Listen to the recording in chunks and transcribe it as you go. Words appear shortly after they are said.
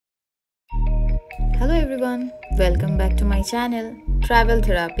Hello everyone, welcome back to my channel Travel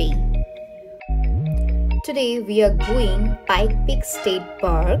Therapy. Today we are going Pikes Peak State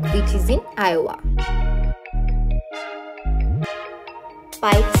Park, which is in Iowa.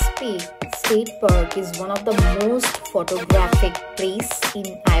 Pikes Peak State Park is one of the most photographic places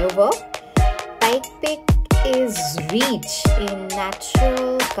in Iowa. Pikes Peak is rich in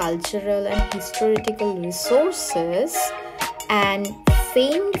natural, cultural and historical resources and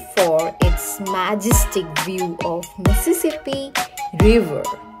famed for its majestic view of Mississippi River.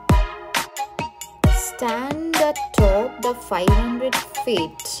 Stand atop the 500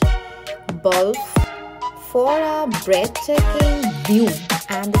 feet bluff for a breathtaking view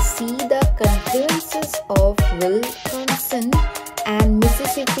and see the confluences of Wisconsin and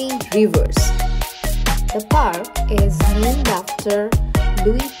Mississippi rivers. The park is named after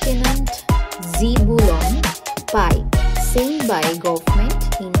Lieutenant Zebulon Pike, sent by government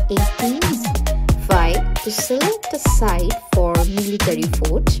in 1805 to select a site for military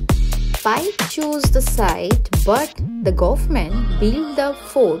fort. Pike chose the site, but the government built the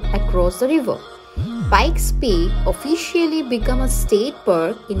fort across the river. Pikes Peak officially became a state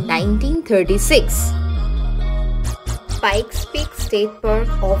park in 1936. Pikes Peak State Park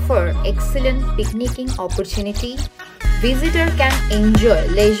offers excellent picnicking opportunity. Visitors can enjoy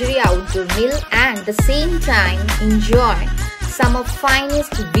leisurely outdoor meal and at the same time enjoy some of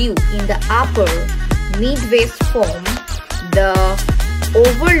finest view in the upper Midwest from the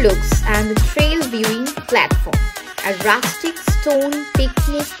overlooks and the trail viewing platform. A rustic stone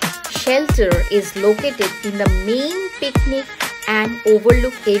picnic shelter is located in the main picnic and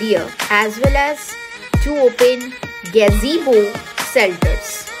overlook area, as well as two open gazebo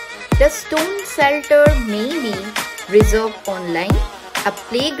shelters. The stone shelter may be reserved online. A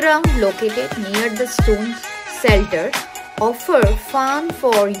playground located near the stone shelter offers fun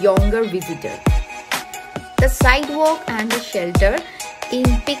for younger visitors. The sidewalk and the shelter in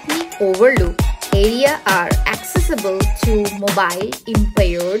picnic overlook area are accessible to mobile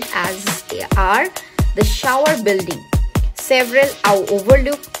impaired, as are the shower building, several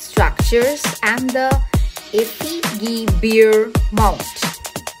overlook structures and the effigy beer mount.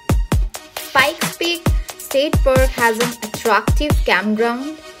 Pikes Peak State Park has an attractive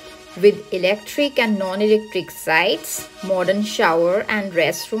campground with electric and non-electric sites, modern shower and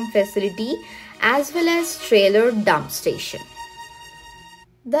restroom facility, as well as trailer dump station.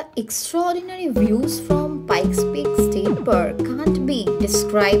 The extraordinary views from Pikes Peak State Park can't be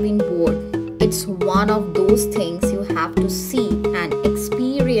described in words. It's one of those things you have to see and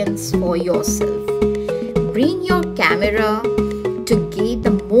experience for yourself. Bring your camera to get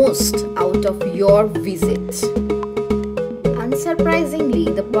the most out of your visit.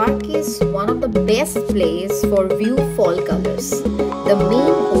 Unsurprisingly, the park is one of the best places for view fall colors. The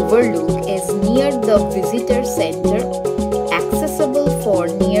main overlook is near the visitor center, accessible for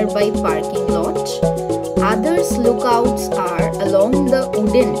nearby parking lot. Other lookouts are along the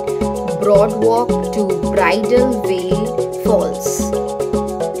wooden boardwalk to Bridal Veil Falls.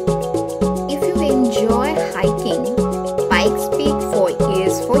 If you enjoy hiking, Pikes Peak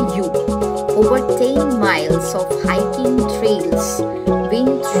is for you. Over 10 miles of hiking trails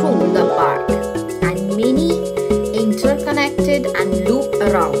wind through the park and many interconnected and loop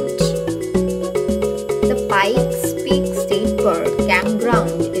around. The Pikes Peak State Park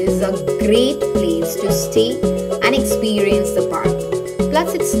campground is a great place to stay and experience the park.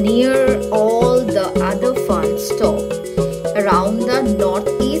 Plus it's near all the other fun stops around the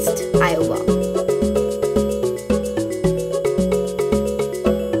northeast Iowa.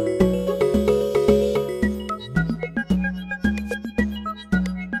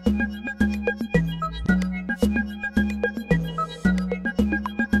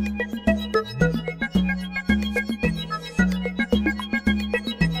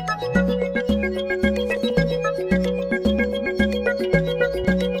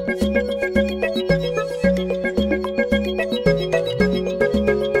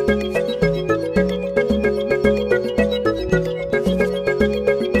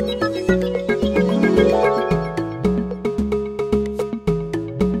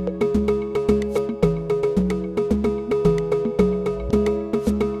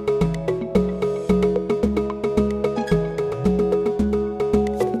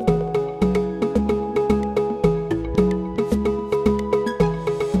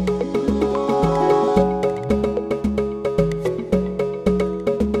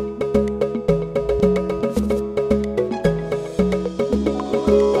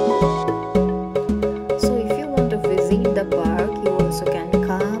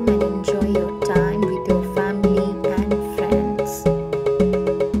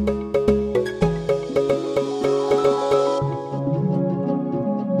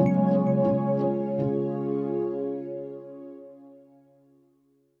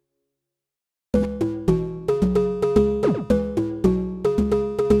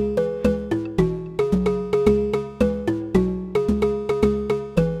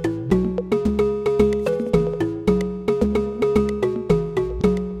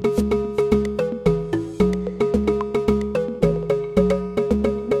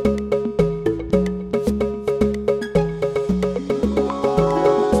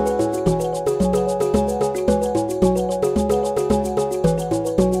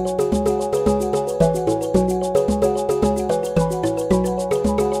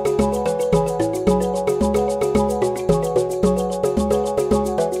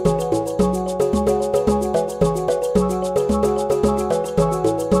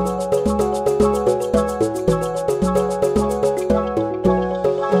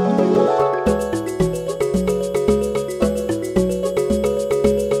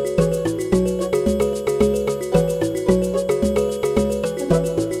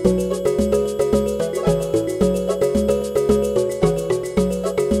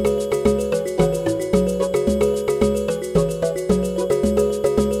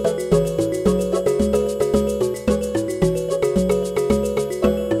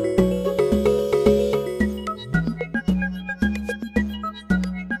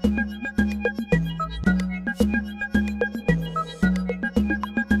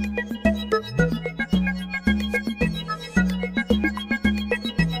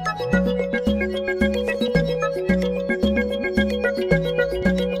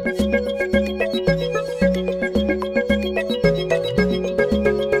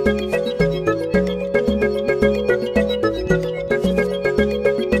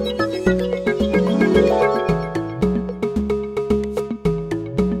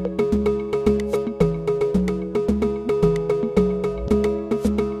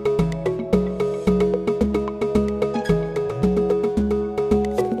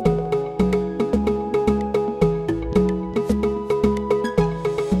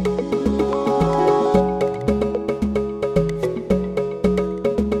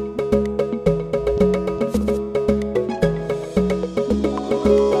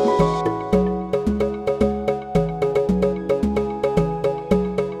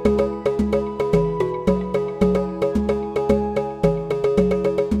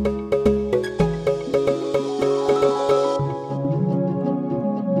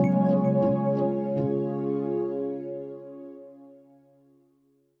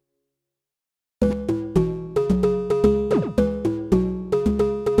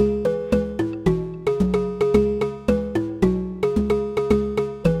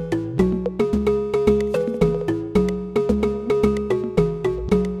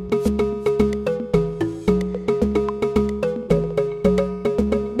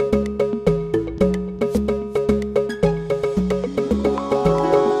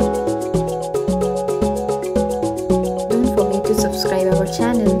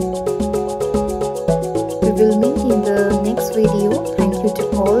 channel.